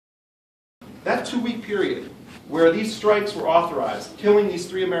that 2-week period where these strikes were authorized, killing these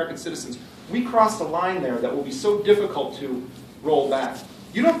 3 American citizens, we crossed a line there that will be so difficult to roll back.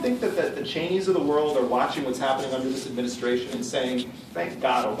 You don't think that the Cheneys of the world are watching what's happening under this administration and saying, thank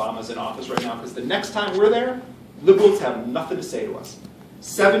God Obama's in office right now, because the next time we're there, liberals have nothing to say to us.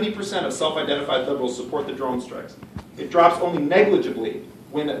 70% of self-identified liberals support the drone strikes. It drops only negligibly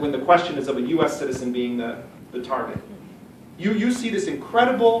when the question is of a US citizen being the target. You see this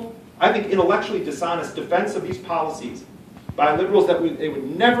incredible, I think intellectually dishonest defense of these policies by liberals that they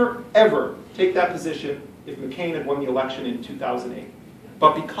would never, ever take that position if McCain had won the election in 2008.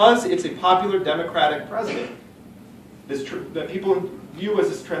 But because it's a popular Democratic president, that people view as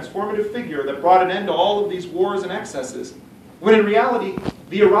this transformative figure that brought an end to all of these wars and excesses, when in reality,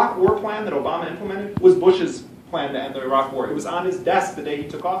 the Iraq war plan that Obama implemented was Bush's plan to end the Iraq war. It was on his desk the day he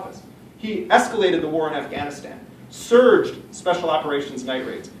took office. He escalated the war in Afghanistan, surged special operations night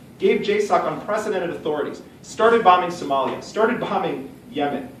raids, gave JSOC unprecedented authorities, started bombing Somalia, started bombing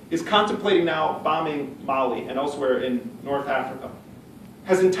Yemen, is contemplating now bombing Mali and elsewhere in North Africa,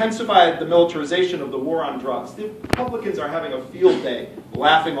 has intensified the militarization of the war on drugs. The Republicans are having a field day,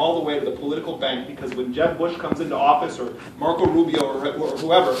 laughing all the way to the political bank, because when Jeb Bush comes into office, or Marco Rubio, or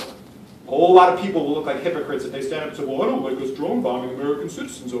whoever, a whole lot of people will look like hypocrites if they stand up and say, well, I don't like us drone bombing American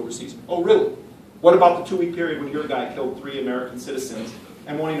citizens overseas. Oh, really? What about the 2-week period when your guy killed 3 American citizens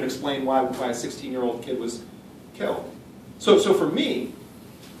and won't even explain why a 16-year-old kid was killed? So for me,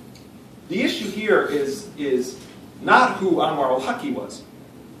 the issue here is not who Anwar al-Awlaki was,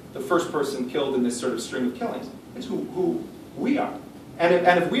 the first person killed in this sort of string of killings. It's who we are. And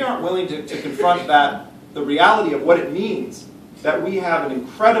if we aren't willing to confront the reality of what it means that we have an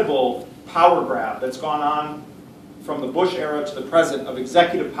incredible power grab that's gone on from the Bush era to the present of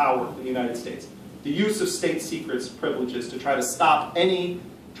executive power in the United States, the use of state secrets privileges to try to stop any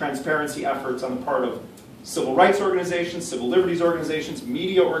transparency efforts on the part of civil rights organizations, civil liberties organizations,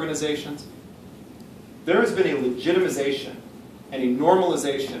 media organizations, there has been a legitimization and a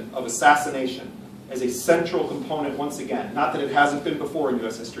normalization of assassination as a central component once again, not that it hasn't been before in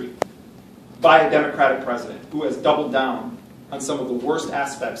US history, by a Democratic president who has doubled down on some of the worst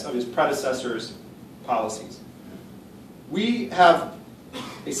aspects of his predecessor's policies. We have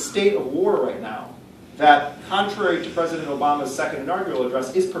a state of war right now that, contrary to President Obama's second inaugural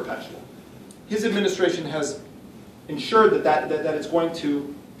address, is perpetual. His administration has ensured that it's going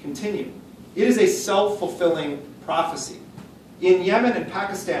to continue. It is a self-fulfilling prophecy. In Yemen and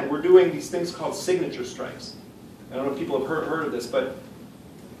Pakistan, we're doing these things called signature strikes. I don't know if people have heard of this, but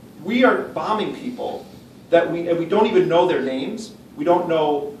we are bombing people that we don't even know their names. We don't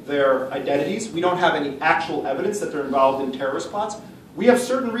know their identities. We don't have any actual evidence that they're involved in terrorist plots. We have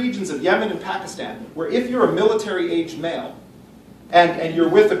certain regions of Yemen and Pakistan where if you're a military-aged male and you're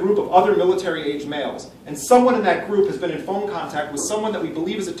with a group of other military-aged males, and someone in that group has been in phone contact with someone that we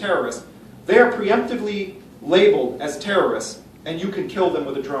believe is a terrorist, they are preemptively labeled as terrorists, and you can kill them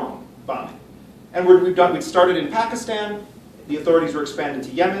with a drone bombing. And we've started in Pakistan. The authorities are expanding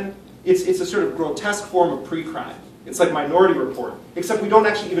to Yemen. It's a sort of grotesque form of pre-crime. It's like Minority Report, except we don't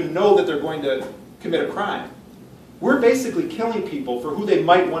actually even know that they're going to commit a crime. We're basically killing people for who they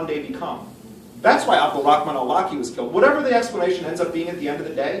might one day become. That's why Abdulrahman al-Awlaki was killed. Whatever the explanation ends up being at the end of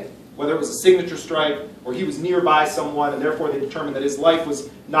the day, whether it was a signature strike or he was nearby someone and therefore they determined that his life was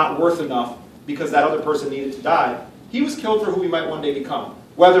not worth enough because that other person needed to die, he was killed for who he might one day become.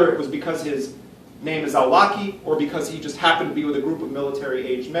 Whether it was because his name is al-Awlaki or because he just happened to be with a group of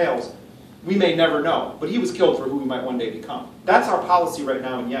military-aged males, we may never know. But he was killed for who he might one day become. That's our policy right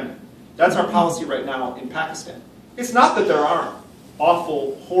now in Yemen. That's our policy right now in Pakistan. It's not that there aren't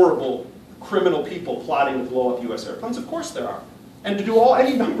awful, horrible, criminal people plotting to blow up US airplanes. Of course there are. And to do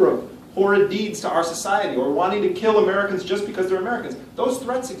any number of horrid deeds to our society or wanting to kill Americans just because they're Americans. Those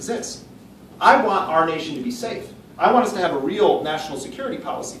threats exist. I want our nation to be safe. I want us to have a real national security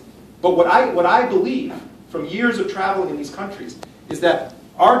policy. But what I believe from years of traveling in these countries is that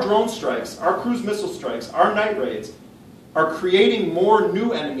our drone strikes, our cruise missile strikes, our night raids are creating more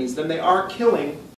new enemies than they are killing